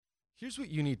Here's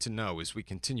what you need to know as we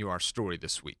continue our story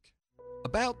this week.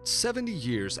 About 70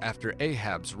 years after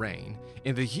Ahab's reign,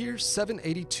 in the year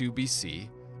 782 BC,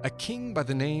 a king by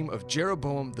the name of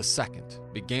Jeroboam II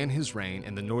began his reign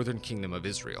in the northern kingdom of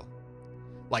Israel.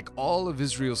 Like all of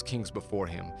Israel's kings before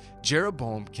him,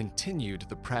 Jeroboam continued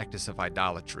the practice of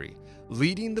idolatry,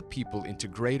 leading the people into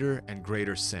greater and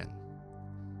greater sin.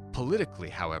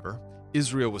 Politically, however,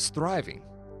 Israel was thriving.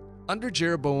 Under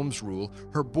Jeroboam's rule,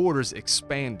 her borders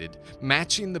expanded,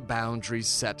 matching the boundaries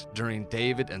set during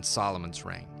David and Solomon's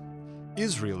reign.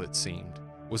 Israel, it seemed,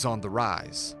 was on the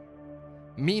rise.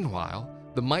 Meanwhile,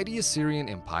 the mighty Assyrian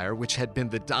Empire, which had been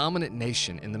the dominant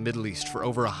nation in the Middle East for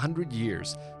over 100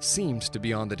 years, seemed to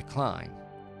be on the decline.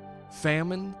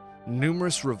 Famine,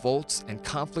 numerous revolts, and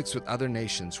conflicts with other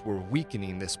nations were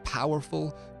weakening this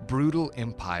powerful, brutal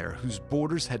empire whose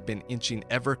borders had been inching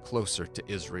ever closer to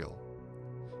Israel.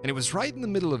 And it was right in the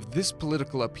middle of this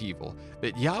political upheaval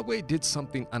that Yahweh did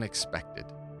something unexpected.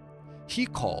 He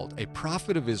called a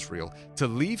prophet of Israel to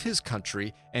leave his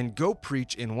country and go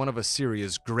preach in one of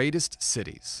Assyria's greatest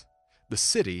cities, the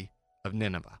city of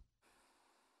Nineveh.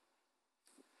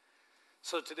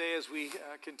 So today, as we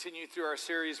continue through our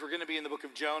series, we're going to be in the book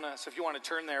of Jonah. So if you want to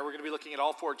turn there, we're going to be looking at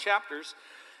all 4 chapters.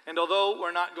 And although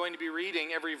we're not going to be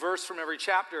reading every verse from every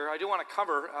chapter, I do want to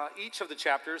cover each of the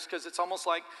chapters because it's almost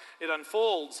like it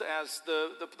unfolds as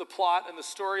the plot and the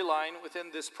storyline within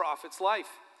this prophet's life.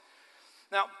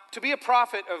 Now, to be a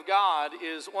prophet of God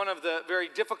is one of the very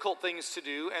difficult things to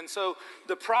do, and so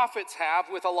the prophets have,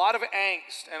 with a lot of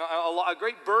angst and a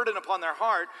great burden upon their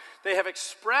heart, they have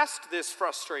expressed this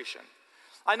frustration.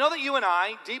 I know that you and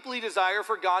I deeply desire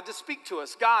for God to speak to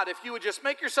us. God, if you would just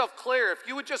make yourself clear, if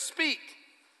you would just speak.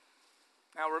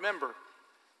 Now remember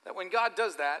that when God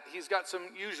does that, he's got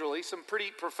usually some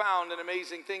pretty profound and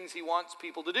amazing things he wants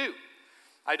people to do.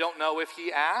 I don't know if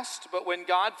he asked, but when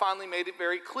God finally made it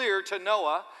very clear to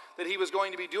Noah that he was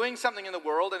going to be doing something in the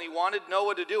world and he wanted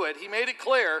Noah to do it, he made it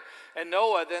clear, and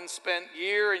Noah then spent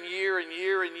year and year and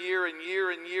year and year and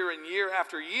year and year and year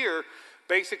after year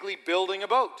basically building a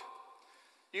boat.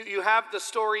 You have the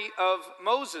story of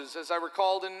Moses, as I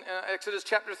recalled in Exodus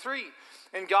chapter 3.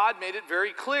 And God made it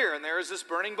very clear, and there is this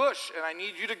burning bush, and I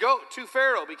need you to go to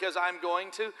Pharaoh because I'm going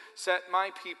to set my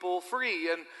people free.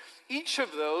 And each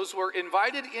of those were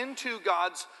invited into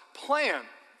God's plan,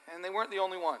 and they weren't the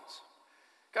only ones.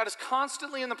 God is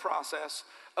constantly in the process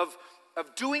of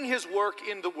doing his work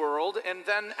in the world, and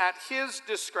then at his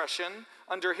discretion,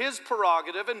 under his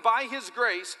prerogative, and by his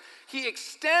grace, he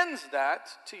extends that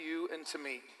to you and to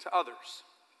me, to others.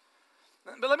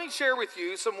 But let me share with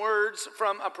you some words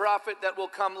from a prophet that will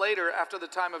come later after the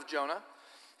time of Jonah.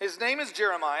 His name is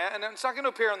Jeremiah, and it's not going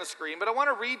to appear on the screen, but I want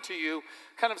to read to you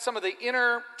kind of some of the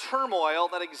inner turmoil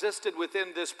that existed within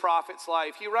this prophet's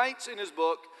life. He writes in his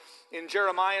book, in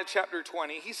Jeremiah chapter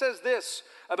 20, he says this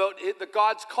about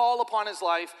God's call upon his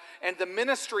life and the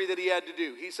ministry that he had to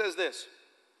do. He says this,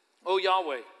 "O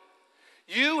Yahweh,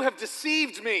 you have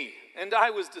deceived me, and I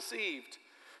was deceived.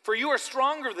 For you are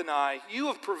stronger than I, you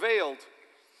have prevailed.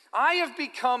 I have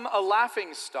become a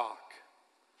laughingstock."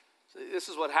 This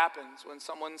is what happens when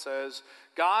someone says,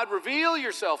 God, reveal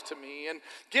yourself to me and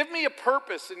give me a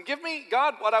purpose and give me,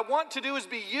 God, what I want to do is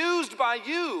be used by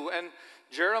you. And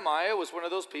Jeremiah was one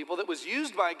of those people that was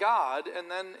used by God,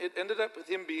 and then it ended up with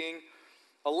him being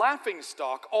a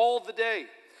laughingstock all the day.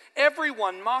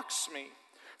 Everyone mocks me.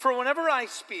 For whenever I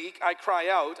speak, I cry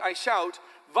out, I shout,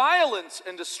 violence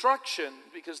and destruction,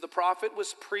 because the prophet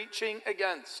was preaching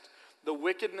against the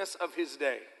wickedness of his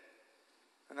day.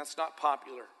 And that's not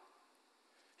popular.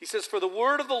 He says, for the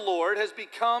word of the Lord has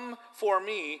become for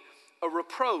me a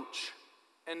reproach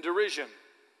and derision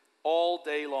all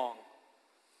day long.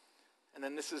 And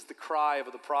then this is the cry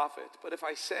of the prophet. But if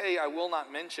I say I will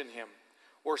not mention him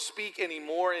or speak any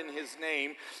more in his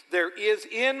name, there is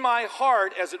in my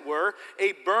heart, as it were,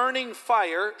 a burning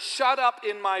fire shut up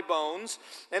in my bones,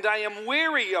 and I am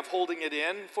weary of holding it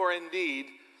in, for indeed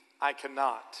I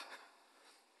cannot.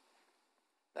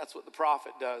 That's what the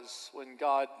prophet does when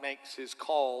God makes his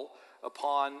call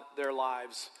upon their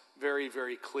lives very,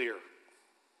 very clear.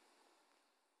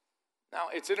 Now,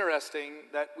 it's interesting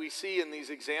that we see in these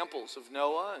examples of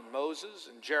Noah and Moses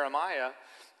and Jeremiah,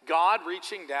 God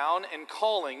reaching down and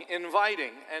calling,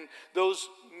 inviting, and those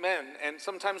men and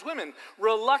sometimes women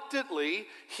reluctantly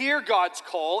hear God's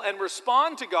call and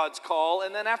respond to God's call,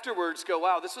 and then afterwards go,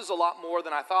 wow, this is a lot more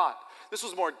than I thought. This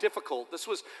was more difficult. This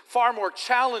was far more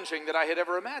challenging than I had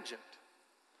ever imagined.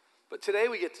 But today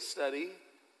we get to study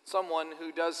someone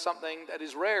who does something that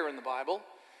is rare in the Bible,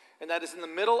 and that is in the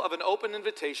middle of an open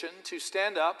invitation to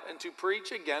stand up and to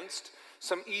preach against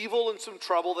some evil and some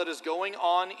trouble that is going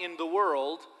on in the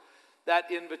world,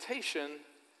 that invitation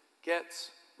gets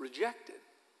rejected.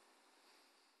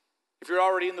 If you're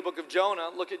already in the book of Jonah,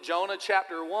 look at Jonah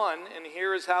chapter 1, and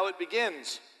here is how it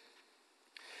begins.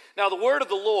 Now the word of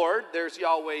the Lord, there's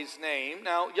Yahweh's name.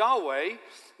 Now Yahweh,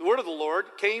 the word of the Lord,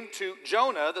 came to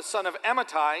Jonah, the son of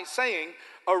Amittai, saying,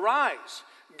 "Arise,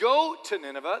 go to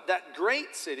Nineveh, that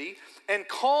great city, and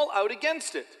call out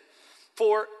against it,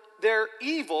 for their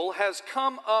evil has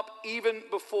come up even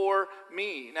before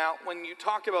me." Now, when you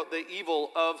talk about the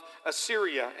evil of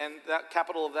Assyria, and that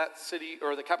capital of that city,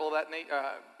 or the capital of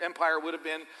that empire would have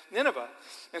been Nineveh.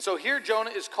 And so here Jonah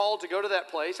is called to go to that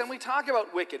place, and we talk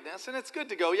about wickedness, and it's good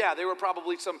to go, yeah, there were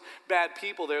probably some bad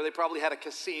people there. They probably had a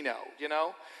casino, you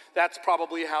know? That's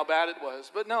probably how bad it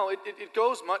was. But no, it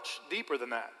goes much deeper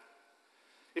than that.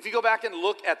 If you go back and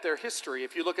look at their history,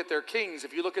 if you look at their kings,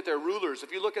 if you look at their rulers,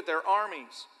 if you look at their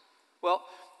armies, well,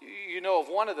 you know of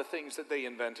one of the things that they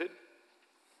invented.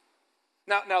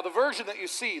 Now the version that you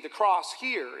see, the cross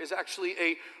here, is actually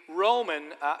a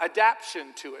Roman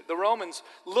adaptation to it. The Romans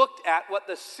looked at what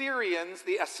the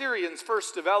Assyrians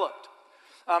first developed.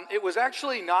 It was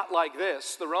actually not like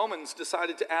this. The Romans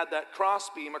decided to add that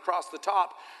crossbeam across the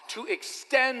top to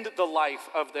extend the life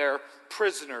of their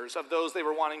prisoners, of those they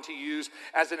were wanting to use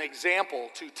as an example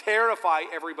to terrify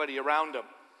everybody around them.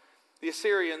 The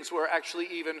Assyrians were actually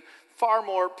even far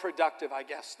more productive, I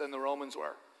guess, than the Romans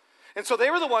were. And so they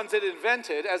were the ones that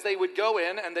invented, as they would go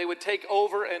in and they would take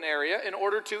over an area in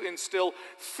order to instill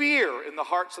fear in the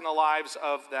hearts and the lives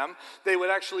of them. They would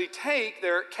actually take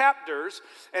their captors,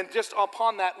 and just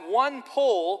upon that one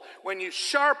pole, when you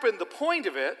sharpen the point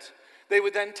of it, they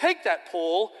would then take that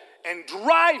pole and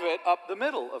drive it up the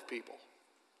middle of people,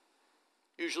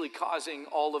 usually causing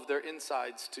all of their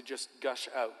insides to just gush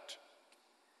out.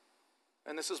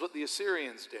 And this is what the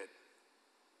Assyrians did.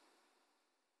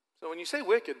 So when you say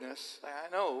wickedness, I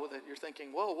know that you're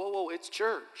thinking, whoa, it's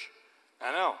church.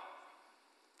 I know.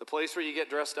 The place where you get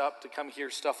dressed up to come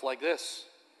hear stuff like this.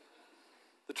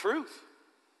 The truth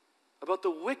about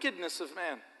the wickedness of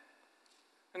man.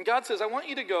 And God says, I want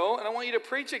you to go and I want you to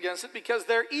preach against it because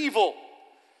they're evil.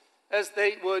 As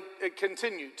they would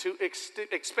continue to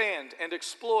expand and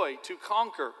exploit, to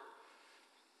conquer.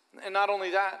 And not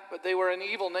only that, but they were an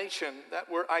evil nation that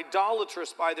were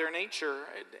idolatrous by their nature.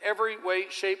 In every way,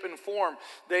 shape, and form,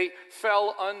 they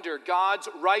fell under God's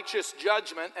righteous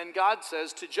judgment. And God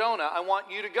says to Jonah, I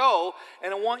want you to go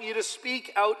and I want you to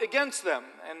speak out against them.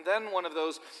 And then one of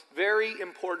those very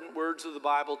important words of the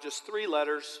Bible, just 3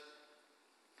 letters,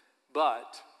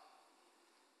 but.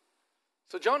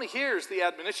 So Jonah hears the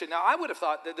admonition. Now, I would have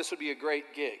thought that this would be a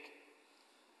great gig.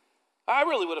 I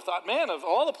really would have thought, man, of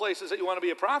all the places that you want to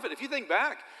be a prophet, if you think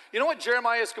back, you know what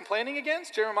Jeremiah is complaining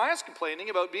against? Jeremiah is complaining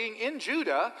about being in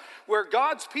Judah where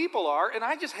God's people are, and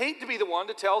I just hate to be the one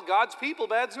to tell God's people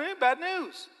bad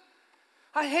news.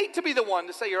 I hate to be the one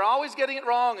to say you're always getting it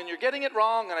wrong, and you're getting it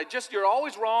wrong, and you're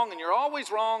always wrong, and you're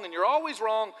always wrong, and you're always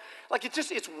wrong. Like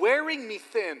it's wearing me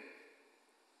thin.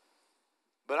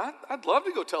 But I'd love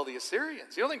to go tell the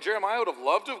Assyrians. You don't think Jeremiah would have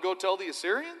loved to go tell the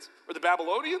Assyrians or the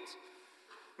Babylonians?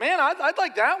 Man, I'd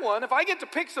like that one. If I get to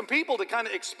pick some people to kind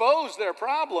of expose their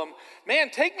problem,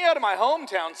 man, take me out of my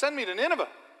hometown, send me to Nineveh.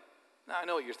 Now, I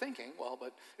know what you're thinking. Well,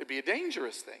 but it'd be a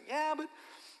dangerous thing. Yeah, but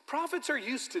prophets are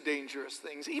used to dangerous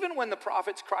things. Even when the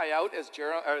prophets cry out, as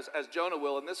Jonah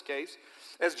will in this case,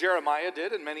 as Jeremiah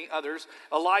did and many others,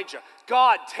 Elijah,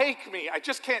 God, take me. I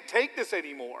just can't take this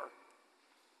anymore.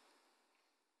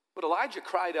 What Elijah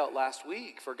cried out last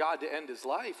week for God to end his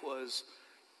life was,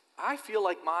 I feel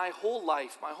like my whole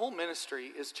life, my whole ministry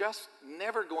is just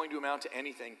never going to amount to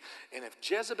anything. And if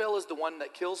Jezebel is the one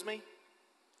that kills me,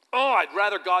 I'd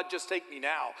rather God just take me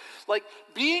now. Like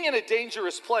being in a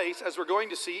dangerous place, as we're going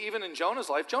to see even in Jonah's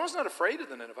life, Jonah's not afraid of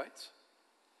the Ninevites.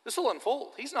 This will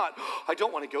unfold. He's not, I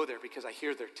don't want to go there because I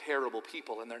hear they're terrible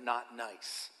people and they're not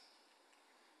nice.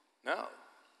 No.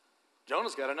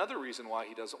 Jonah's got another reason why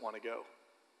he doesn't want to go.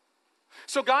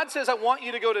 So God says, I want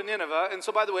you to go to Nineveh. And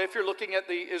so, by the way, if you're looking at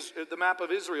the map of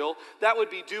Israel, that would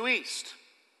be due east.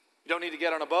 You don't need to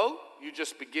get on a boat. You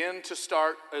just begin to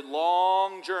start a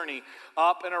long journey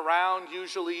up and around,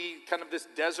 usually kind of this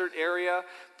desert area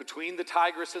between the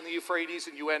Tigris and the Euphrates,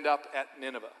 and you end up at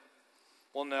Nineveh.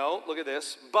 Well, no, look at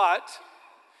this. But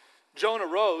Jonah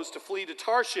rose to flee to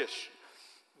Tarshish,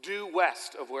 due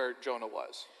west of where Jonah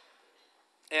was,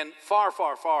 and far,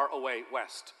 far, far away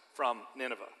west from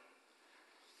Nineveh.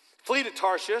 flee to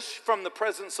Tarshish from the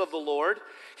presence of the Lord.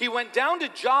 He went down to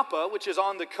Joppa, which is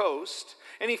on the coast,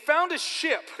 and he found a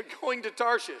ship going to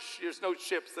Tarshish. There's no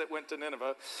ships that went to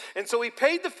Nineveh. And so he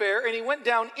paid the fare, and he went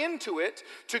down into it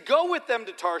to go with them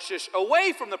to Tarshish,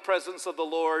 away from the presence of the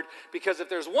Lord, because if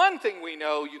there's one thing we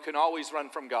know, you can always run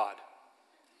from God.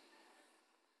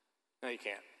 No, you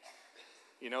can't.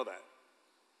 You know that.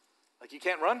 Like, you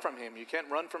can't run from him. You can't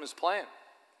run from his plan.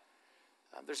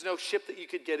 There's no ship that you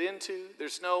could get into.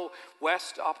 There's no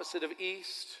west opposite of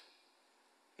east.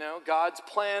 No, God's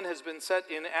plan has been set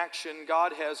in action.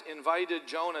 God has invited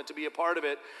Jonah to be a part of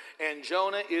it, and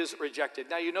Jonah is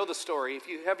rejected. Now, you know the story. If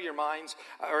you have your minds,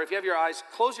 or if you have your eyes,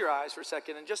 close your eyes for a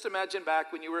second and just imagine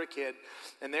back when you were a kid,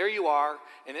 and there you are,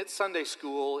 and it's Sunday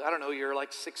school. I don't know, you're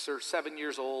like 6 or 7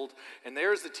 years old, and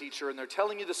there's the teacher, and they're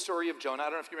telling you the story of Jonah. I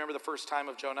don't know if you remember the first time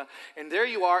of Jonah, and there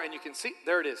you are, and you can see,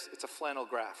 there it is. It's a flannel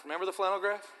graph. Remember the flannel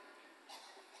graph?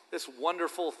 This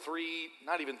wonderful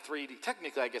not even 3D,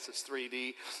 technically I guess it's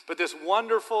 3D, but this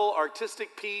wonderful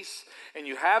artistic piece, and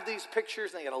you have these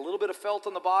pictures, and they got a little bit of felt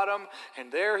on the bottom,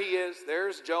 and there he is,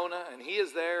 there's Jonah, and he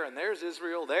is there, and there's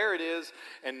Israel, there it is,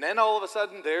 and then all of a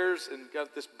sudden and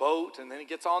got this boat, and then he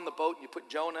gets on the boat, and you put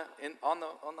Jonah on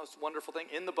this wonderful thing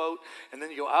in the boat, and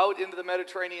then you go out into the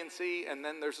Mediterranean Sea, and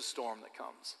then there's a storm that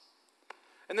comes.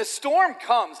 And this storm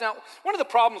comes. Now, one of the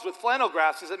problems with flannel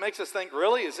graphs is it makes us think,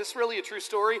 really? Is this really a true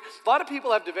story? A lot of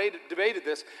people have debated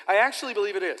this. I actually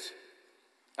believe it is.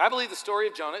 I believe the story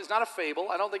of Jonah is not a fable.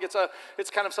 I don't think it's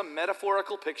kind of some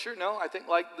metaphorical picture. No, I think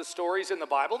like the stories in the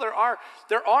Bible, there are,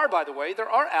 by the way, there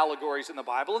are allegories in the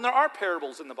Bible, and there are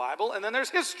parables in the Bible, and then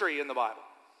there's history in the Bible.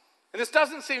 And this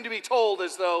doesn't seem to be told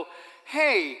as though,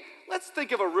 hey, let's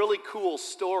think of a really cool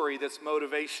story that's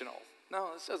motivational.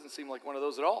 No, this doesn't seem like one of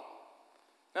those at all.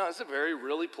 No, it's a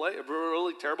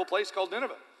really terrible place called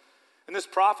Nineveh. And this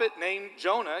prophet named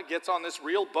Jonah gets on this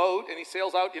real boat, and he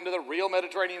sails out into the real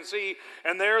Mediterranean Sea,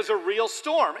 and there's a real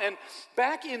storm. And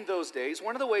back in those days,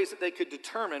 one of the ways that they could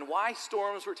determine why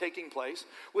storms were taking place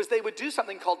was they would do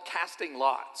something called casting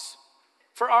lots.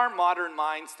 For our modern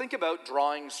minds, think about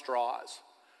drawing straws.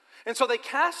 And so they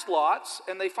cast lots,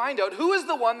 and they find out who is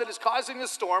the one that is causing the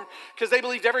storm, because they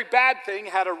believed every bad thing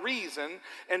had a reason,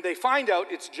 and they find out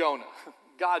it's Jonah.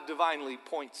 God divinely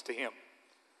points to him.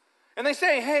 And they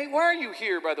say, hey, why are you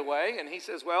here, by the way? And he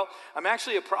says, well, I'm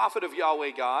actually a prophet of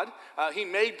Yahweh God. He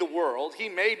made the world. He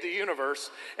made the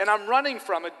universe. And I'm running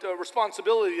from a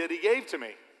responsibility that he gave to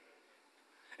me.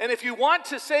 And if you want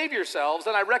to save yourselves,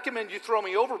 then I recommend you throw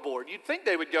me overboard. You'd think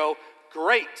they would go,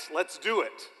 great, let's do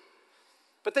it.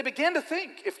 But they began to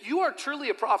think, if you are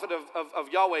truly a prophet of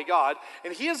Yahweh God,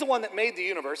 and he is the one that made the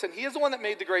universe, and he is the one that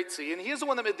made the great sea, and he is the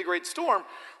one that made the great storm,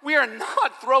 we are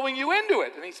not throwing you into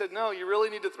it. And he said, no, you really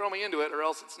need to throw me into it, or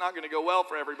else it's not going to go well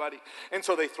for everybody. And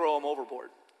so they throw him overboard.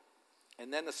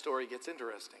 And then the story gets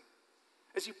interesting.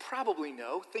 As you probably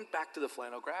know, think back to the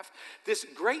flannel graph, this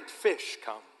great fish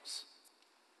comes.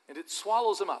 And it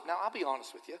swallows him up. Now, I'll be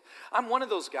honest with you. I'm one of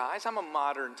those guys. I'm a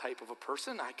modern type of a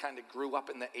person. I kind of grew up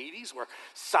in the 80s where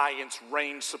science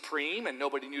reigned supreme and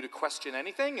nobody knew to question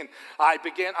anything. And I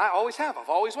always have. I've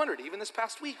always wondered, even this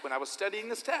past week when I was studying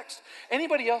this text.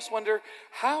 Anybody else wonder,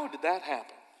 how did that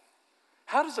happen?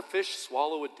 How does a fish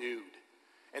swallow a dude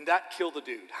and that kill the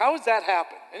dude? How does that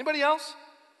happen? Anybody else?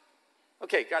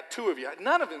 Okay, got two of you.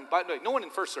 None of them, by the way, no one in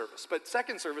first service, but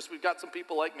second service, we've got some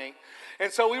people like me.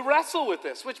 And so we wrestle with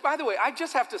this, which, by the way, I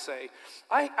just have to say,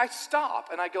 I stop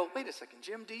and I go, wait a second,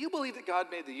 Jim, do you believe that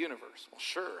God made the universe? Well,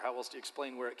 sure. How else do you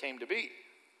explain where it came to be?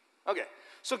 Okay,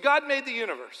 so God made the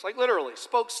universe, like literally,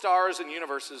 spoke stars and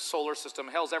universes, solar system,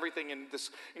 held everything in this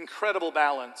incredible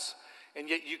balance. And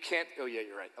yet you can't, oh yeah,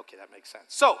 you're right. Okay, that makes sense.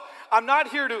 So, I'm not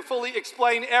here to fully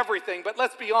explain everything, but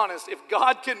let's be honest, if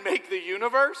God can make the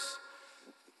universe,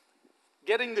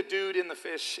 getting the dude in the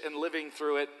fish and living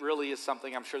through it really is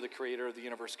something I'm sure the creator of the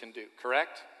universe can do,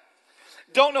 correct?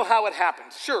 Don't know how it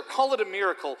happened. Sure, call it a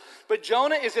miracle. But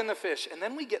Jonah is in the fish. And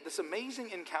then we get this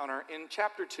amazing encounter in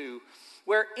chapter 2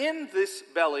 where in this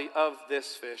belly of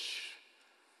this fish,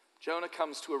 Jonah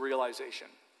comes to a realization.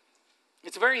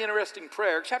 It's a very interesting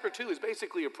prayer. Chapter 2 is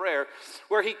basically a prayer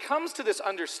where he comes to this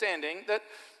understanding that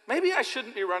maybe I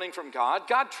shouldn't be running from God.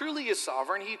 God truly is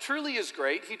sovereign. He truly is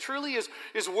great. He truly is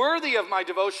worthy of my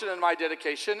devotion and my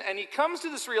dedication. And he comes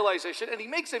to this realization, and he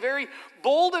makes a very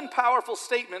bold and powerful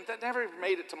statement that never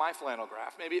made it to my flannel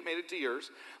graph. Maybe it made it to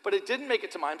yours, but it didn't make it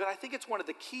to mine. But I think it's one of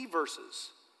the key verses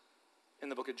in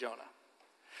the book of Jonah.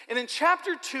 And in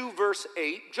chapter 2, verse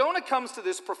 8, Jonah comes to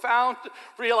this profound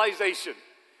realization.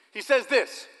 He says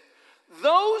this,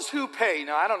 those who pay,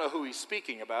 now I don't know who he's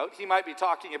speaking about. He might be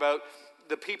talking about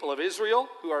the people of Israel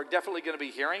who are definitely going to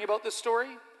be hearing about this story.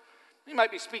 He might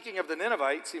be speaking of the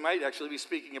Ninevites. He might actually be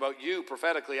speaking about you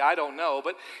prophetically. I don't know.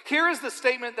 But here is the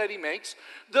statement that he makes.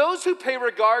 Those who pay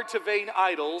regard to vain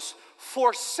idols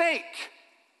forsake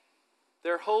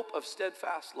their hope of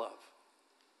steadfast love.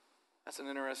 That's an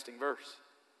interesting verse.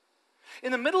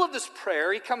 In the middle of this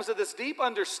prayer, he comes to this deep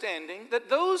understanding that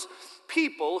those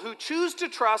people who choose to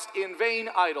trust in vain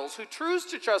idols, who choose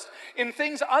to trust in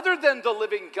things other than the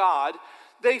living God,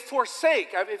 they forsake.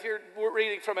 If you're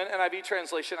reading from an NIV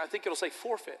translation, I think it'll say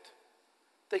forfeit.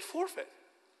 They forfeit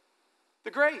the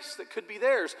grace that could be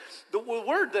theirs. The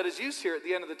word that is used here at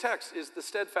the end of the text is the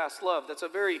steadfast love. That's a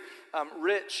very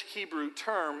rich Hebrew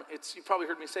term. You've probably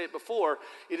heard me say it before.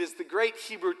 It is the great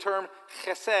Hebrew term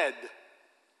chesed,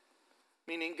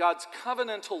 meaning God's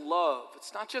covenantal love.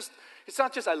 It's not just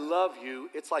I love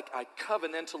you. It's like I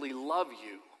covenantally love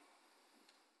you.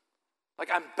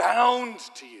 Like I'm bound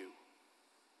to you.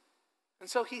 And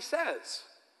so he says,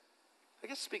 I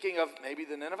guess speaking of maybe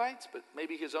the Ninevites, but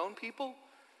maybe his own people,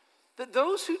 that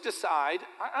those who decide,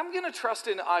 I'm going to trust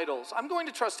in idols, I'm going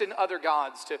to trust in other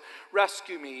gods to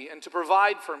rescue me and to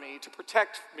provide for me, to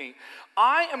protect me,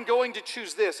 I am going to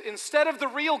choose this instead of the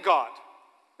real God,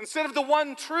 instead of the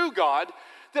one true God,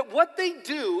 that what they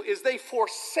do is they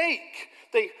forsake,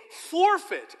 they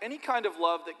forfeit any kind of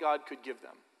love that God could give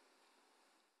them.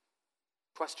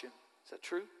 Question, is that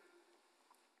true?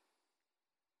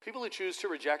 People who choose to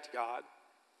reject God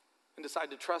and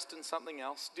decide to trust in something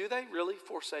else, do they really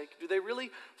forsake? Do they really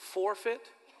forfeit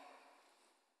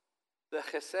the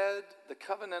chesed, the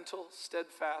covenantal,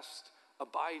 steadfast,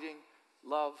 abiding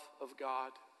love of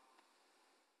God?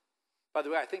 By the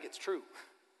way, I think it's true.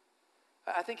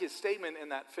 I think his statement in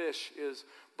that fish is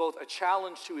both a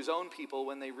challenge to his own people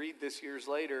when they read this years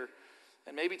later,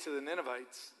 and maybe to the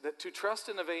Ninevites, that to trust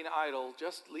in a vain idol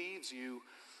just leaves you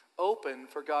open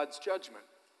for God's judgment.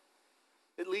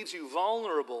 It leaves you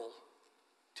vulnerable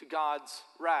to God's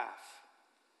wrath.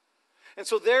 And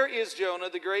so there is Jonah,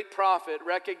 the great prophet,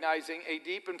 recognizing a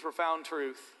deep and profound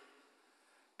truth.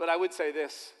 But I would say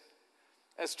this,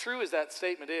 as true as that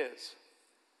statement is,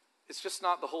 it's just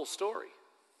not the whole story.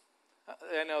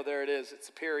 I know there it is. It's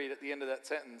a period at the end of that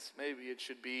sentence. Maybe it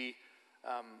should be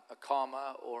a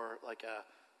comma or like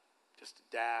just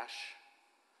a dash.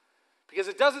 Because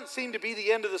it doesn't seem to be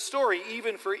the end of the story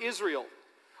even for Israel.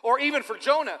 Or even for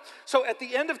Jonah. So at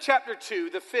the end of chapter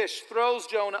 2, the fish throws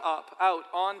Jonah out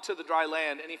onto the dry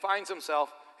land, and he finds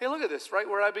himself, hey, look at this, right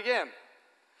where I began.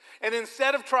 And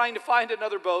instead of trying to find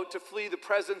another boat to flee the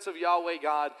presence of Yahweh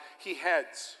God, he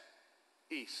heads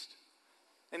east.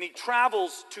 And he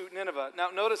travels to Nineveh. Now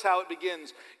notice how it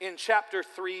begins in chapter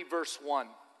 3, verse 1.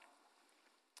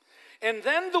 And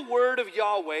then the word of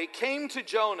Yahweh came to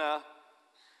Jonah,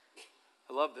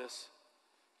 I love this,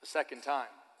 a second time.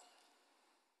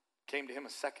 Came to him a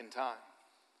second time.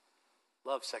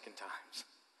 Love second times.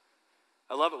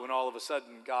 I love it when all of a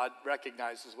sudden God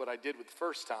recognizes what I did with the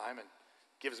first time and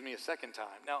gives me a second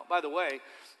time. Now, by the way,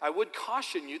 I would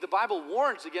caution you, the Bible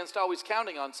warns against always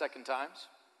counting on second times.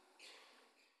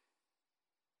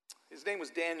 His name was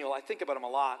Daniel. I think about him a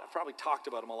lot. I've probably talked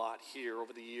about him a lot here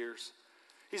over the years.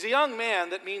 He's a young man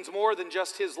that means more than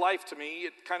just his life to me.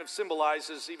 It kind of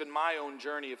symbolizes even my own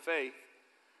journey of faith.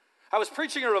 I was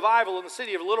preaching a revival in the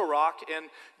city of Little Rock, and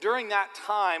during that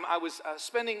time, I was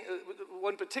spending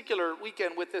one particular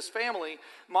weekend with this family.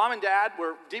 Mom and Dad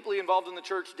were deeply involved in the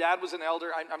church. Dad was an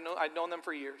elder. I'd known them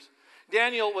for years.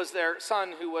 Daniel was their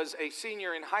son who was a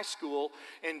senior in high school,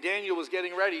 and Daniel was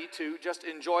getting ready to just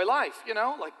enjoy life.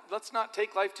 Let's not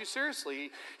take life too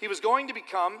seriously. He was going to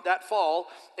become, that fall,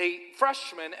 a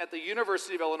freshman at the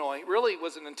University of Illinois. Really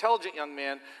was an intelligent young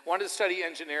man, wanted to study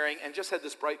engineering, and just had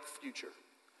this bright future.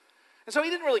 And so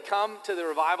he didn't really come to the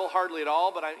revival hardly at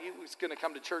all, but he was going to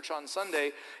come to church on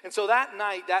Sunday. And so that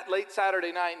night, that late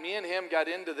Saturday night, me and him got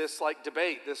into this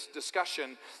debate, this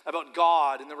discussion about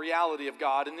God and the reality of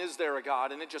God, and is there a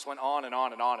God? And it just went on and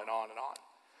on and on and on and on.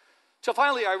 So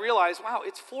finally I realized, wow,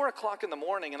 it's 4 o'clock in the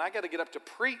morning, and I got to get up to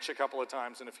preach a couple of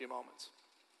times in a few moments.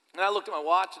 And I looked at my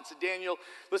watch and said, Daniel,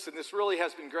 listen, this really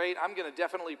has been great. I'm going to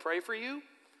definitely pray for you.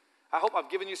 I hope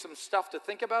I've given you some stuff to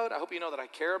think about. I hope you know that I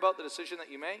care about the decision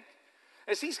that you make.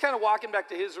 As he's kind of walking back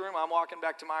to his room, I'm walking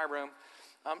back to my room.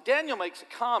 Daniel makes a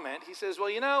comment. He says, well,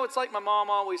 it's like my mom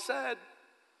always said,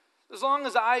 as long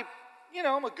as I'm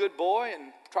a good boy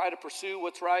and try to pursue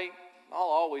what's right, I'll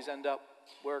always end up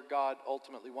where God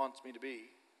ultimately wants me to be.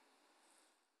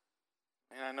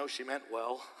 And I know she meant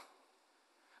well.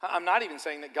 I'm not even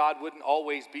saying that God wouldn't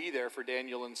always be there for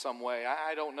Daniel in some way.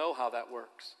 I don't know how that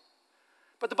works.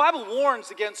 But the Bible warns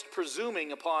against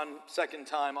presuming upon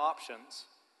second-time options.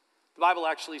 The Bible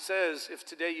actually says, if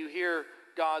today you hear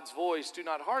God's voice, do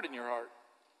not harden your heart.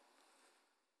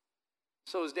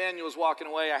 So as Daniel was walking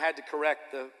away, I had to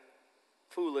correct the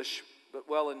foolish but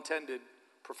well-intended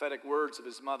prophetic words of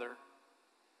his mother.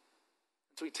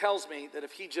 So he tells me that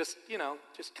if he just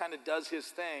kind of does his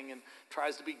thing and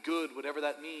tries to be good, whatever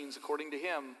that means, according to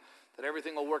him, that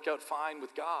everything will work out fine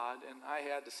with God. And I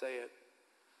had to say it.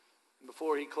 And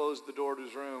before he closed the door to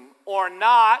his room, or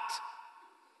not,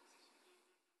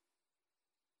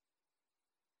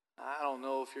 I don't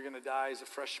know if you're going to die as a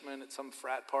freshman at some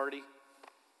frat party.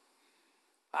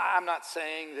 I'm not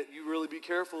saying that you really be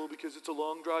careful because it's a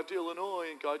long drive to Illinois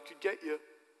and God could get you.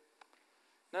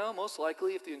 No, most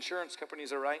likely, if the insurance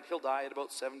companies are right, he'll die at about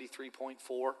 73.4.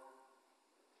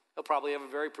 He'll probably have a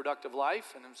very productive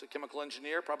life, and as a chemical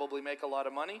engineer, probably make a lot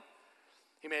of money.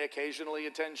 He may occasionally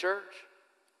attend church.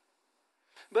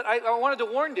 But I wanted to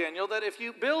warn Daniel that if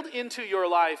you build into your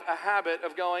life a habit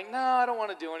of going, no, I don't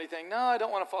want to do anything. No, I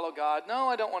don't want to follow God. No,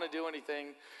 I don't want to do anything.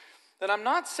 Then I'm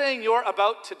not saying you're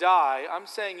about to die. I'm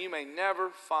saying you may never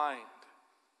find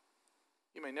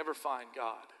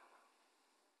God.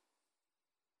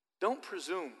 Don't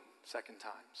presume second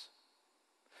times.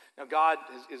 Now, God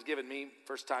has given me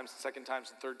first times, and second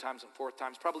times, and third times, and fourth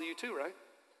times. Probably you too, right?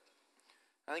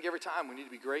 I think every time we need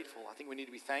to be grateful. I think we need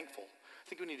to be thankful. I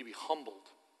think we need to be humbled.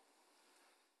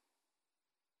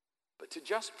 But to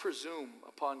just presume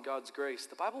upon God's grace,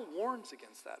 the Bible warns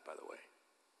against that, by the way.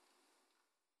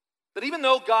 That even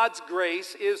though God's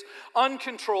grace is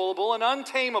uncontrollable and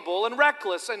untamable and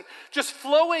reckless and just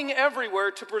flowing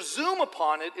everywhere, to presume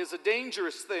upon it is a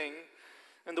dangerous thing.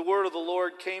 And the word of the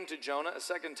Lord came to Jonah a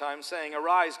second time, saying,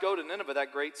 "Arise, go to Nineveh,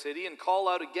 that great city, and call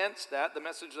out against that the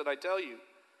message that I tell you."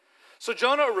 So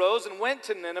Jonah arose and went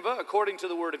to Nineveh according to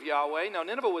the word of Yahweh. Now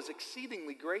Nineveh was an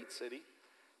exceedingly great city,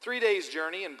 3 days'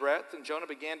 journey in breadth, and Jonah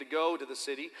began to go to the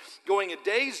city, going a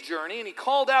day's journey, and he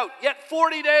called out, "Yet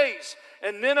 40 days,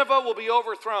 and Nineveh will be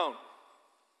overthrown."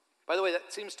 By the way,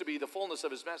 that seems to be the fullness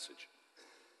of his message.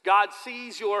 God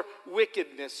sees your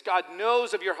wickedness. God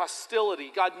knows of your hostility.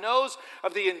 God knows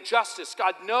of the injustice.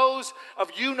 God knows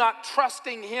of you not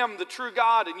trusting him, the true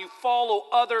God, and you follow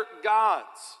other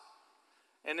gods.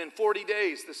 And in 40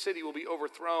 days, the city will be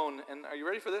overthrown. And are you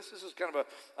ready for this? This is kind of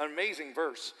an amazing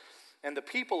verse. And the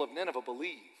people of Nineveh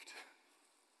believed.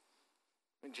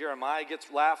 And Jeremiah gets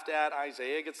laughed at,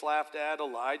 Isaiah gets laughed at,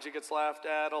 Elijah gets laughed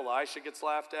at, Elisha gets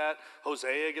laughed at,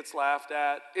 Hosea gets laughed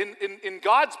at. In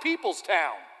God's people's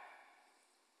town.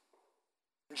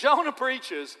 Jonah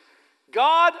preaches,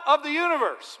 God of the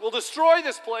universe will destroy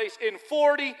this place in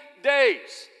 40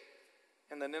 days.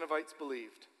 And the Ninevites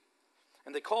believed.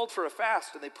 And they called for a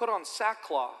fast, and they put on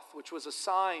sackcloth, which was a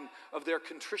sign of their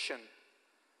contrition,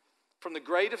 from the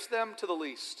greatest of them to the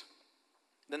least.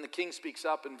 Then the king speaks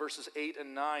up in verses 8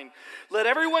 and 9. "Let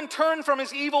everyone turn from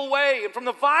his evil way and from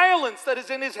the violence that is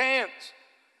in his hands."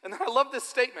 And I love this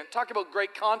statement. Talk about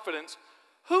great confidence.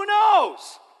 Who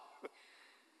knows?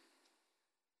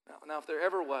 Now, if there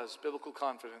ever was biblical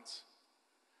confidence,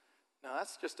 now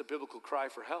that's just a biblical cry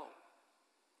for help.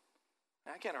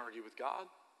 I can't argue with God.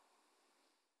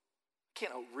 I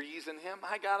can't reason him.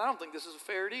 Hi, God, I don't think this is a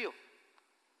fair deal.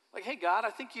 Like, hey, God,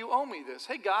 I think you owe me this.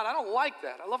 Hey, God, I don't like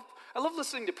that. I love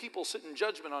listening to people sit in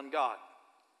judgment on God.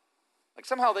 Like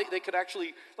somehow they could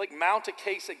actually like mount a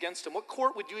case against him. What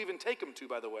court would you even take him to,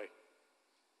 by the way?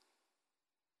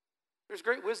 There's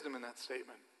great wisdom in that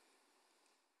statement.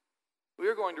 We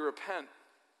are going to repent.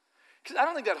 Because I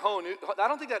don't think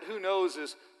that who knows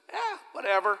is,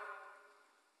 whatever.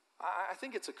 I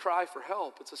think it's a cry for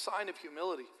help. It's a sign of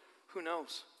humility. Who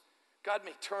knows? God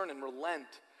may turn and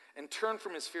relent and turn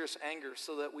from his fierce anger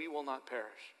so that we will not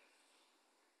perish.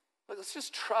 But let's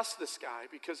just trust this guy,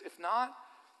 because if not,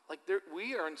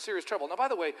 we are in serious trouble. Now, by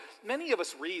the way, many of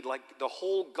us read like the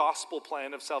whole gospel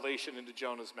plan of salvation into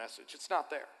Jonah's message. It's not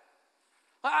there.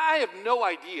 I have no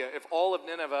idea if all of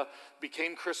Nineveh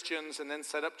became Christians and then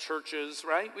set up churches,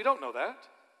 right? We don't know that.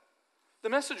 The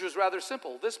message was rather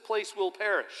simple. This place will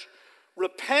perish.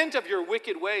 Repent of your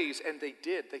wicked ways. And they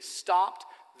did. They stopped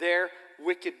their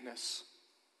wickedness.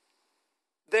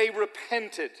 They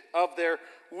repented of their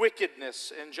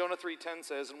wickedness. And Jonah 3:10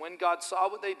 says, "And when God saw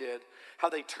what they did, how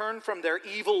they turned from their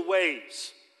evil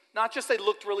ways," not just they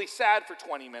looked really sad for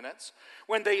 20 minutes.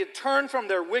 When they had turned from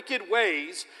their wicked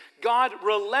ways, God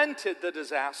relented the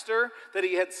disaster that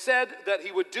he had said that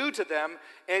he would do to them,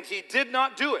 and he did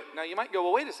not do it. Now you might go,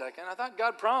 well, wait a second. I thought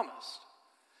God promised.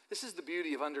 This is the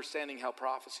beauty of understanding how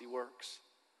prophecy works.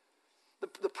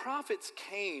 The prophets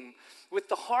came with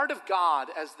the heart of God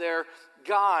as their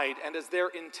guide and as their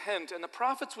intent. And the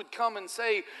prophets would come and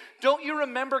say, don't you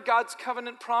remember God's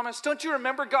covenant promise? Don't you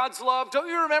remember God's love? Don't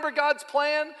you remember God's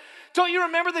plan? Don't you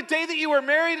remember the day that you were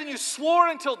married and you swore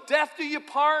until death do you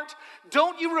part?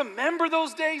 Don't you remember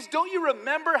those days? Don't you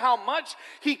remember how much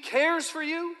He cares for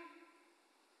you?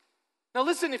 Now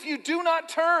listen, if you do not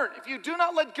turn, if you do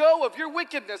not let go of your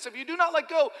wickedness, if you do not let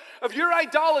go of your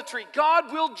idolatry,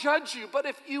 God will judge you. But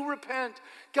if you repent,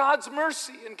 God's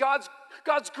mercy and God's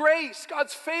grace,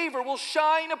 God's favor will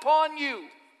shine upon you.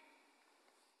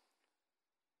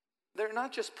 They're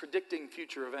not just predicting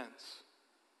future events.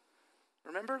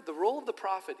 Remember, the role of the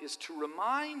prophet is to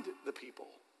remind the people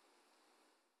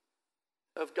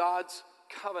of God's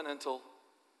covenantal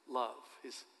love,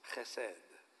 His chesed.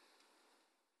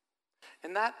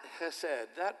 And that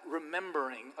chesed, that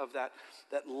remembering of that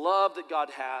love that God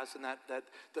has and that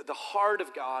the heart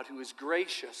of God who is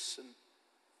gracious, and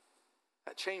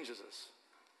that changes us.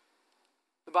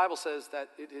 The Bible says that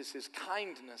it is His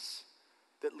kindness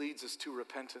that leads us to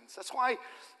repentance. That's why,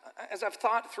 as I've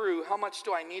thought through how much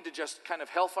do I need to just kind of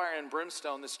hellfire and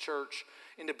brimstone this church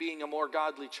into being a more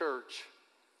godly church,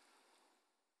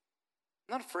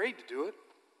 I'm not afraid to do it.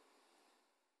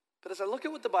 But as I look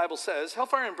at what the Bible says,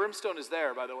 hellfire and brimstone is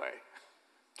there, by the way.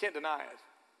 Can't deny it.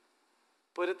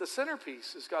 But at the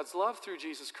centerpiece is God's love through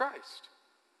Jesus Christ.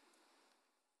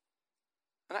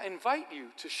 And I invite you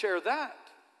to share that.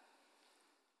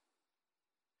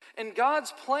 And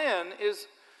God's plan is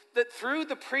that through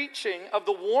the preaching of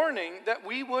the warning that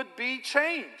we would be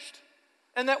changed.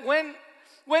 And that when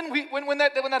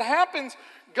that happens,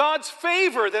 God's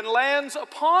favor then lands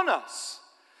upon us.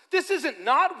 This isn't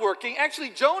not working. Actually,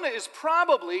 Jonah is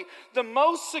probably the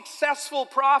most successful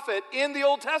prophet in the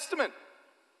Old Testament,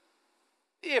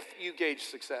 if you gauge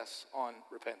success on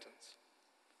repentance.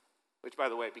 Which, by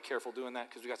the way, be careful doing that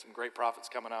because we've got some great prophets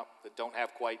coming up that don't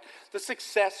have quite the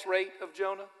success rate of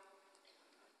Jonah.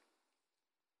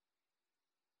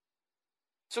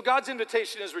 So God's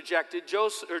invitation is rejected.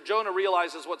 Jonah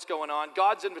realizes what's going on.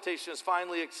 God's invitation is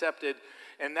finally accepted.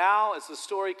 And now, as the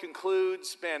story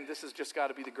concludes, man, this has just got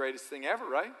to be the greatest thing ever,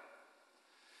 right?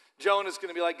 Jonah's going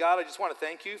to be like, God, I just want to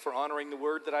thank you for honoring the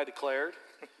word that I declared.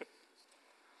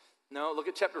 No, look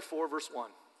at chapter 4, verse 1.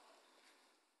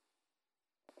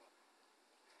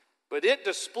 But it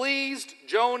displeased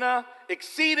Jonah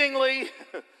exceedingly.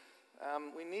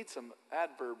 We need some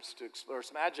adverbs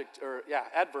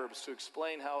adverbs to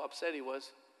explain how upset he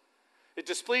was. It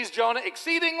displeased Jonah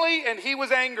exceedingly, and he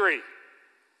was angry.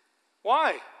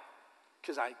 Why?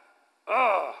 Because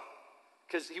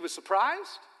he was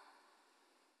surprised?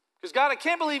 Because God, I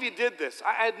can't believe you did this.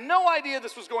 I had no idea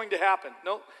this was going to happen.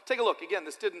 No, take a look. Again,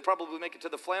 this didn't probably make it to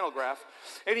the flannel graph.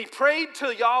 And he prayed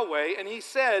to Yahweh, and he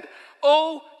said,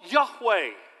 "Oh,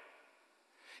 Yahweh,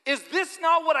 is this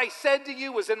not what I said to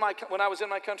you when I was in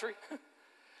my country?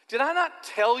 Did I not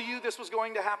tell you this was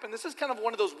going to happen?" This is kind of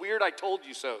one of those weird I told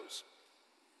you so's.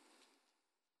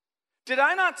 Did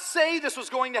I not say this was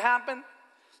going to happen?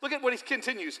 Look at what he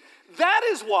continues. That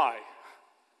is why.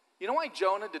 You know why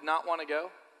Jonah did not want to go?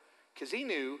 Because he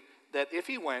knew that if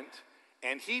he went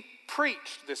and he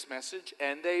preached this message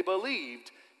and they believed,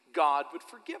 God would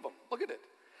forgive them. Look at it.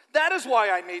 That is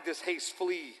why I made this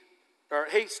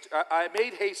I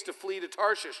made haste to flee to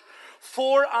Tarshish.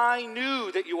 For I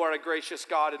knew that you are a gracious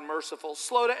God and merciful,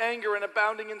 slow to anger and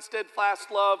abounding in steadfast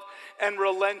love and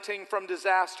relenting from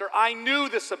disaster. I knew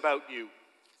this about you.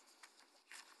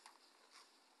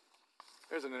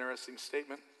 There's an interesting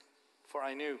statement. For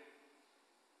I knew.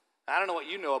 I don't know what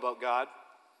you know about God,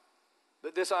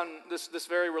 but this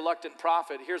very reluctant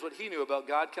prophet, here's what he knew about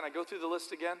God. Can I go through the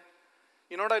list again?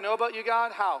 You know what I know about you,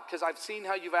 God? How? Because I've seen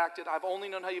how you've acted. I've only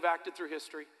known how you've acted through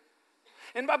history.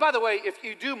 And by the way, if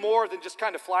you do more than just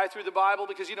kind of fly through the Bible,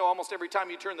 because you know almost every time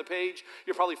you turn the page,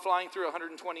 you're probably flying through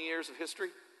 120 years of history.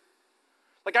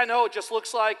 Like I know it just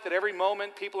looks like that every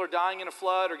moment people are dying in a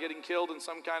flood or getting killed in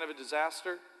some kind of a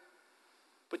disaster.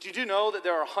 But you do know that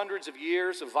there are hundreds of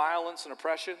years of violence and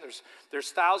oppression.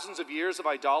 There's thousands of years of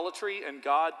idolatry, and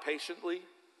God patiently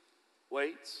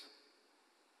waits.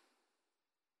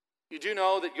 You do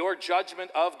know that your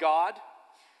judgment of God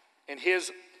and His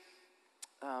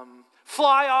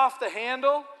fly off the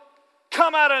handle,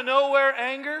 come out of nowhere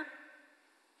anger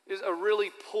is a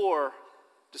really poor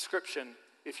description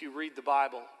if you read the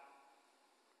Bible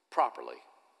properly.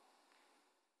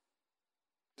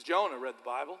 Jonah read the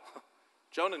Bible.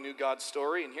 Jonah knew God's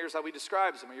story, and here's how he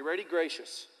describes him. Are you ready?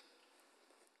 Gracious,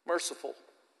 merciful,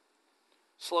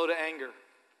 slow to anger,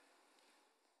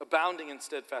 abounding in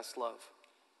steadfast love,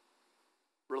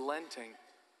 relenting.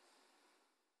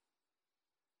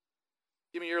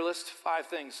 Give me your list. 5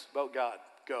 things about God.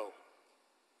 Go.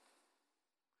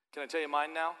 Can I tell you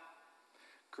mine now?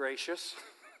 Gracious,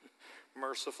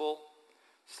 merciful,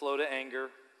 slow to anger,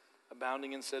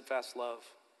 abounding in steadfast love,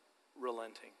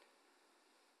 relenting.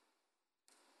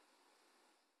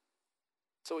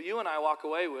 So what you and I walk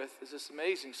away with is this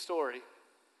amazing story,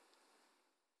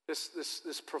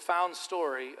 this profound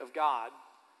story of God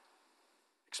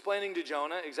explaining to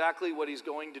Jonah exactly what he's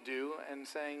going to do and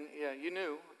saying, yeah, you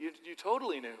knew. You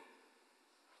totally knew.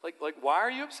 Like, why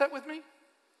are you upset with me?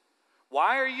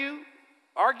 Why are you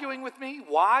arguing with me?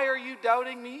 Why are you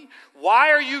doubting me?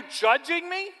 Why are you judging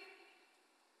me?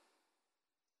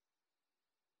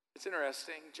 It's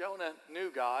interesting. Jonah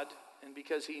knew God, and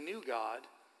because he knew God,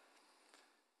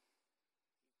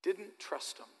 didn't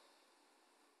trust him.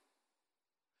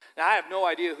 Now, I have no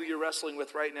idea who you're wrestling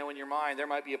with right now in your mind. There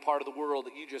might be a part of the world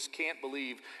that you just can't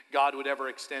believe God would ever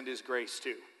extend his grace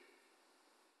to.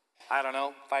 I don't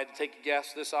know. If I had to take a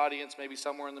guess, this audience, maybe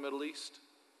somewhere in the Middle East.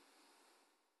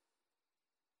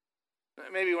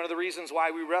 Maybe one of the reasons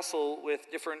why we wrestle with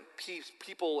different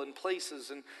people and places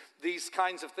and these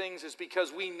kinds of things is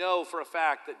because we know for a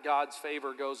fact that God's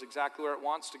favor goes exactly where it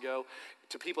wants to go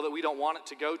to people that we don't want it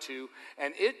to go to,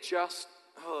 and it just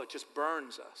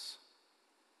burns us.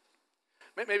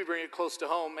 Maybe bring it close to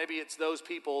home. Maybe it's those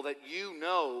people that you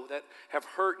know that have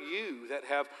hurt you, that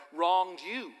have wronged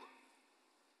you.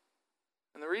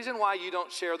 And the reason why you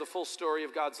don't share the full story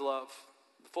of God's love,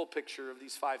 the full picture of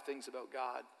these 5 things about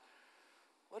God,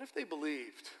 what if they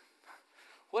believed?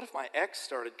 What if my ex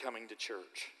started coming to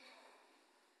church?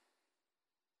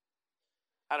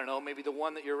 I don't know, maybe the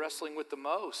one that you're wrestling with the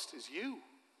most is you.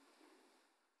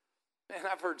 And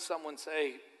I've heard someone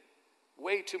say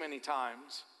way too many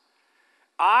times,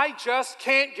 I just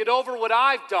can't get over what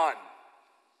I've done.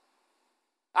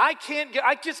 I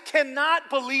just cannot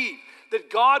believe that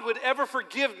God would ever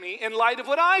forgive me in light of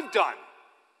what I've done.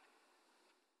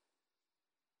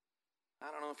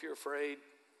 I don't know if you're afraid.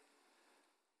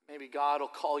 Maybe God will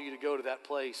call you to go to that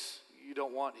place you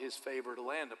don't want his favor to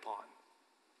land upon.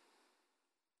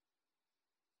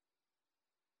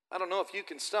 I don't know if you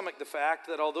can stomach the fact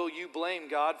that although you blame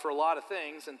God for a lot of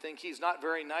things and think he's not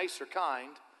very nice or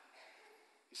kind,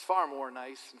 he's far more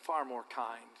nice and far more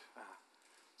kind.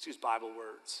 Let's use Bible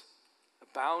words.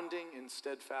 Abounding in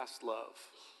steadfast love.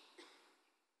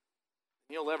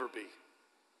 You'll ever be.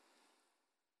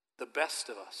 The best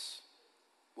of us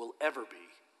will ever be.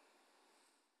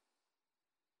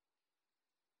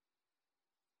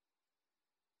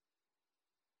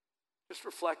 Just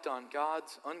reflect on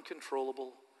God's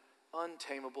uncontrollable,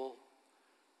 untamable,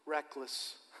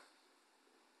 reckless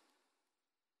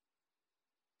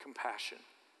compassion.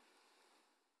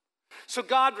 So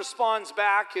God responds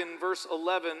back in verse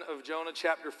 11 of Jonah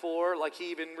chapter 4, like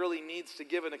he even really needs to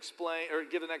give an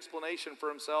explanation for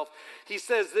himself. He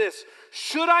says this,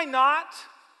 should I not,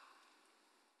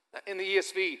 in the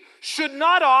ESV, should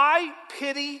not I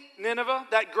pity Nineveh,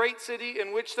 that great city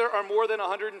in which there are more than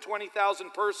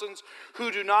 120,000 persons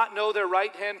who do not know their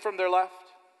right hand from their left?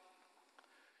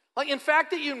 Like, in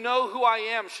fact that you know who I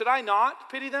am, should I not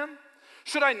pity them?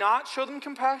 Should I not show them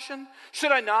compassion?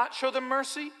 Should I not show them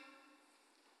mercy?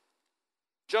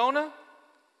 Jonah,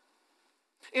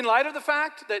 in light of the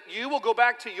fact that you will go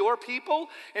back to your people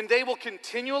and they will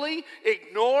continually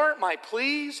ignore my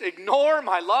pleas, ignore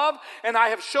my love, and I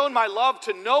have shown my love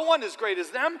to no one as great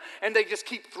as them, and they just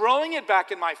keep throwing it back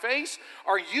in my face,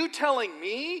 are you telling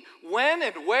me when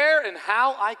and where and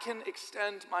how I can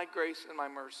extend my grace and my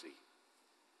mercy?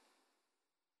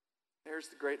 There's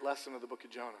the great lesson of the book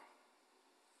of Jonah.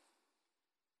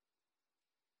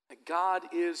 That God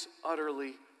is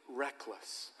utterly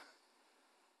reckless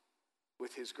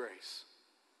with his grace.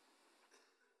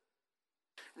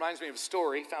 Reminds me of a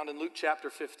story found in Luke chapter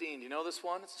 15. Do you know this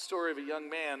one? It's the story of a young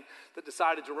man that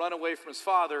decided to run away from his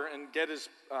father and get his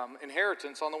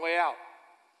inheritance on the way out.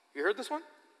 You heard this one?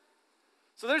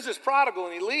 So there's this prodigal,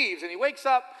 and he leaves, and he wakes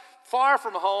up far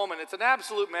from home, and it's an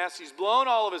absolute mess. He's blown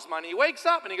all of his money. He wakes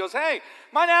up, and he goes, hey,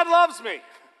 my dad loves me.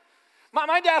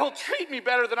 My dad will treat me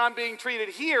better than I'm being treated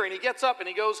here. And he gets up, and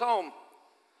he goes home.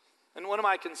 And one of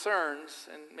my concerns,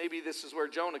 and maybe this is where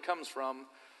Jonah comes from,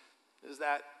 is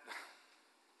that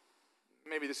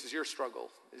maybe this is your struggle,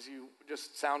 is you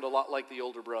just sound a lot like the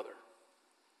older brother.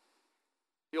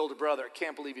 The older brother, I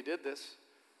can't believe you did this.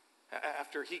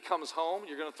 After he comes home,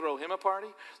 you're going to throw him a party?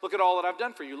 Look at all that I've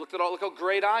done for you. Look how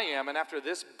great I am. And after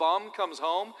this bum comes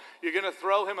home, you're going to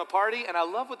throw him a party? And I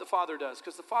love what the Father does,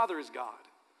 because the Father is God.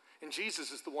 And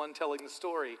Jesus is the one telling the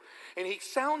story. And it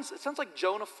sounds like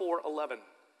Jonah 4:11.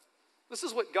 This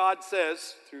is what God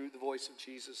says through the voice of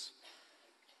Jesus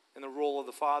in the role of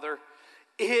the Father.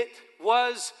 it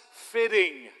was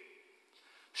fitting.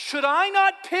 Should I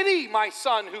not pity my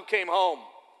son who came home?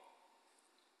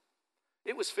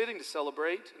 It was fitting to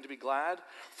celebrate and to be glad,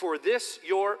 for this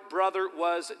your brother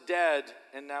was dead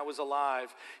and now is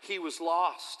alive. He was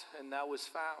lost and now is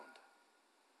found.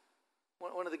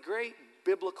 One of the great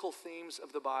biblical themes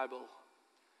of the Bible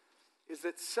is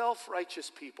that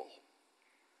self-righteous people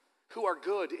who are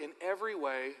good in every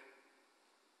way,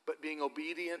 but being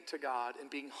obedient to God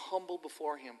and being humble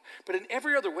before Him, but in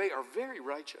every other way are very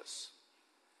righteous.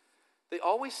 They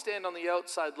always stand on the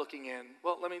outside looking in.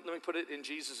 Well, let me put it in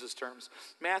Jesus' terms.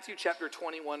 Matthew chapter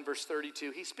 21, verse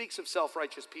 32, he speaks of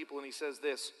self-righteous people and he says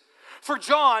this, "For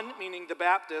John," meaning the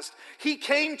Baptist, "he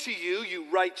came to you, you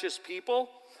righteous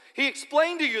people. He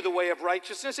explained to you the way of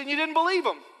righteousness and you didn't believe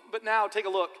him. But now take a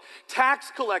look.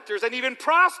 Tax collectors and even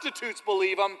prostitutes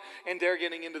believe him and they're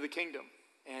getting into the kingdom."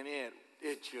 And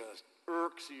it just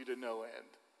irks you to no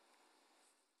end.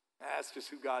 That's just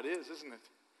who God is, isn't it?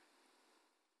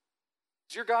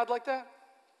 Is your God like that?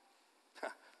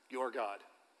 Your God.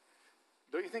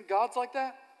 Don't you think God's like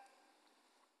that?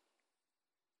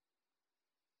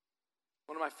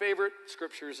 One of my favorite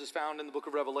scriptures is found in the book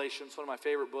of Revelation. It's one of my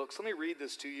favorite books. Let me read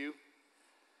this to you,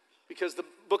 because the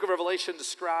book of Revelation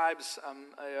describes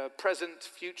a present,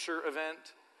 future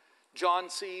event. John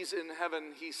sees in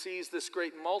heaven, he sees this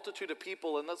great multitude of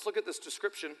people, and let's look at this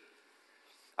description.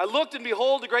 "I looked, and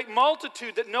behold, a great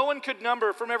multitude that no one could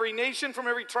number, from every nation, from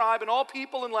every tribe, and all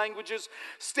people and languages,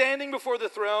 standing before the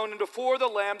throne and before the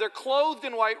Lamb. They're clothed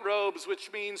in white robes," which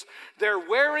means they're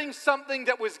wearing something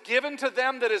that was given to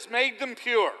them that has made them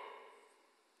pure.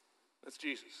 That's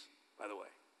Jesus, by the way.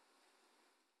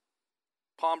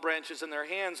 Palm branches in their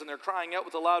hands, and they're crying out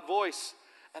with a loud voice.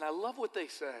 And I love what they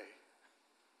say.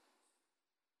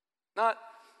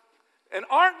 And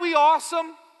aren't we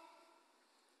awesome?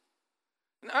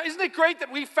 Now, isn't it great that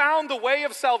we found the way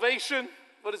of salvation?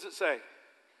 What does it say?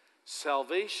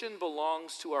 Salvation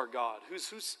belongs to our God.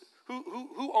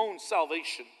 Who owns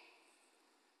salvation?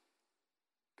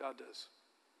 God does.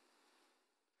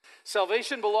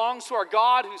 Salvation belongs to our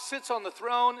God who sits on the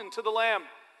throne and to the Lamb.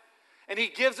 And He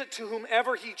gives it to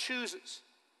whomever He chooses.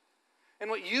 And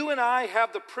what you and I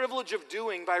have the privilege of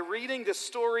doing by reading the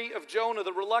story of Jonah,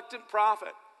 the reluctant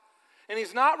prophet, and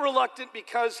he's not reluctant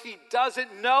because he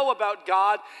doesn't know about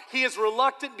God. He is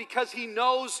reluctant because he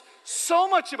knows so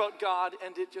much about God,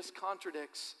 and it just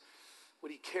contradicts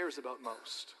what he cares about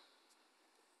most.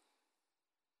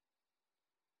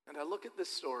 And I look at this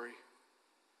story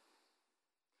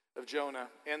of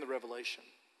Jonah and the Revelation,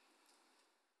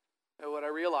 and what I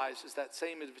realize is that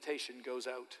same invitation goes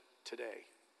out today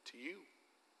to you.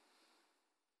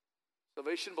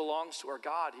 Salvation belongs to our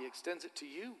God. He extends it to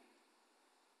you.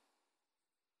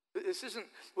 This isn't,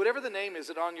 whatever the name is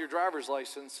that on your driver's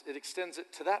license, it extends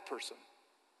it to that person.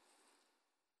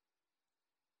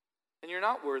 And you're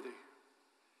not worthy.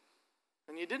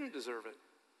 And you didn't deserve it.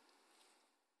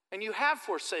 And you have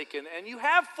forsaken, and you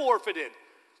have forfeited.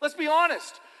 Let's be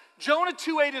honest. Jonah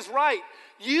 2:8 is right.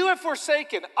 You have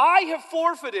forsaken, I have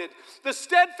forfeited the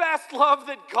steadfast love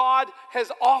that God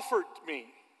has offered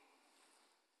me.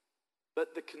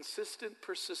 But the consistent,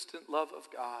 persistent love of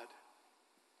God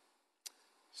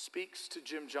speaks to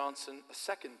Jim Johnson a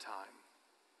second time.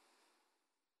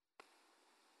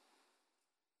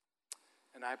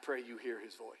 And I pray you hear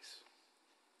his voice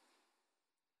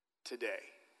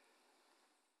today.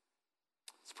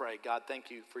 Let's pray. God, thank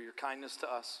you for your kindness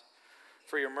to us,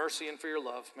 for your mercy and for your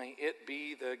love. May it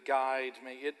be the guide.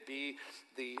 May it be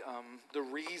the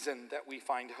reason that we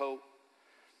find hope.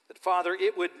 That, Father,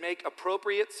 it would make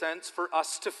appropriate sense for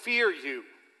us to fear you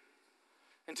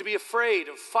and to be afraid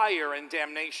of fire and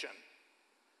damnation.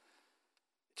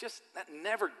 Just, that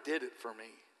never did it for me.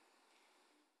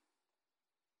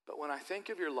 But when I think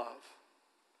of your love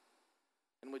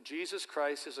and what Jesus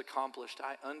Christ has accomplished,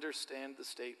 I understand the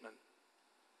statement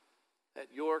that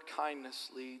your kindness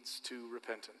leads to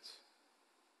repentance.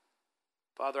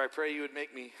 Father, I pray you would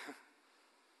make me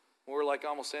more like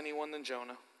almost anyone than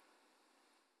Jonah.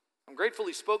 I'm grateful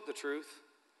he spoke the truth,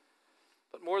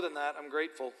 but more than that, I'm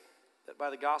grateful that by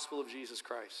the gospel of Jesus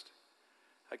Christ,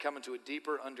 I come into a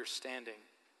deeper understanding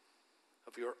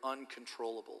of your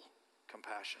uncontrollable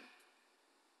compassion.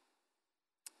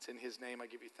 It's in his name I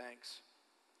give you thanks.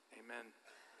 Amen.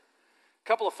 A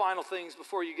couple of final things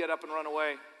before you get up and run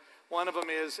away. One of them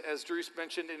is, as Drew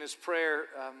mentioned in his prayer,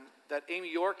 that Amy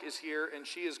York is here and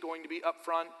she is going to be up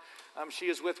front. She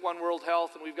is with One World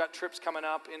Health, and we've got trips coming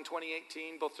up in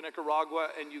 2018, both to Nicaragua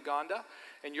and Uganda,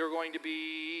 and you're going to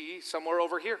be somewhere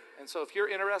over here. And so if you're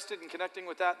interested in connecting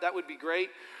with that, that would be great.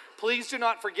 Please do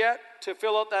not forget to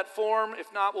fill out that form.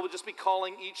 If not, we'll just be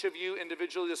calling each of you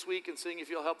individually this week and seeing if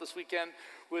you'll help this weekend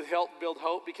with Help Build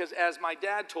Hope. Because as my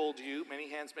dad told you, many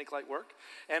hands make light work,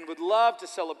 and would love to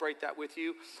celebrate that with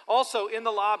you. Also in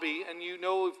the lobby, and you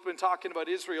know we've been talking about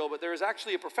Israel, but there is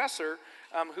actually a professor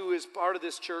who is part of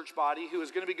this church body who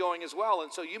is going to be going as well.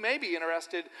 And so you may be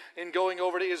interested in going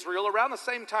over to Israel around the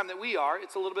same time that we are.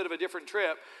 It's a little bit of a different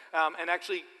trip, and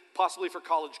actually possibly for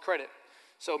college credit.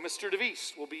 So Mr.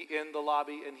 DeVries will be in the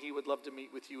lobby, and he would love to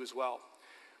meet with you as well.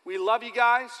 We love you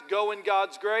guys. Go in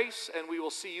God's grace, and we will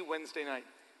see you Wednesday night.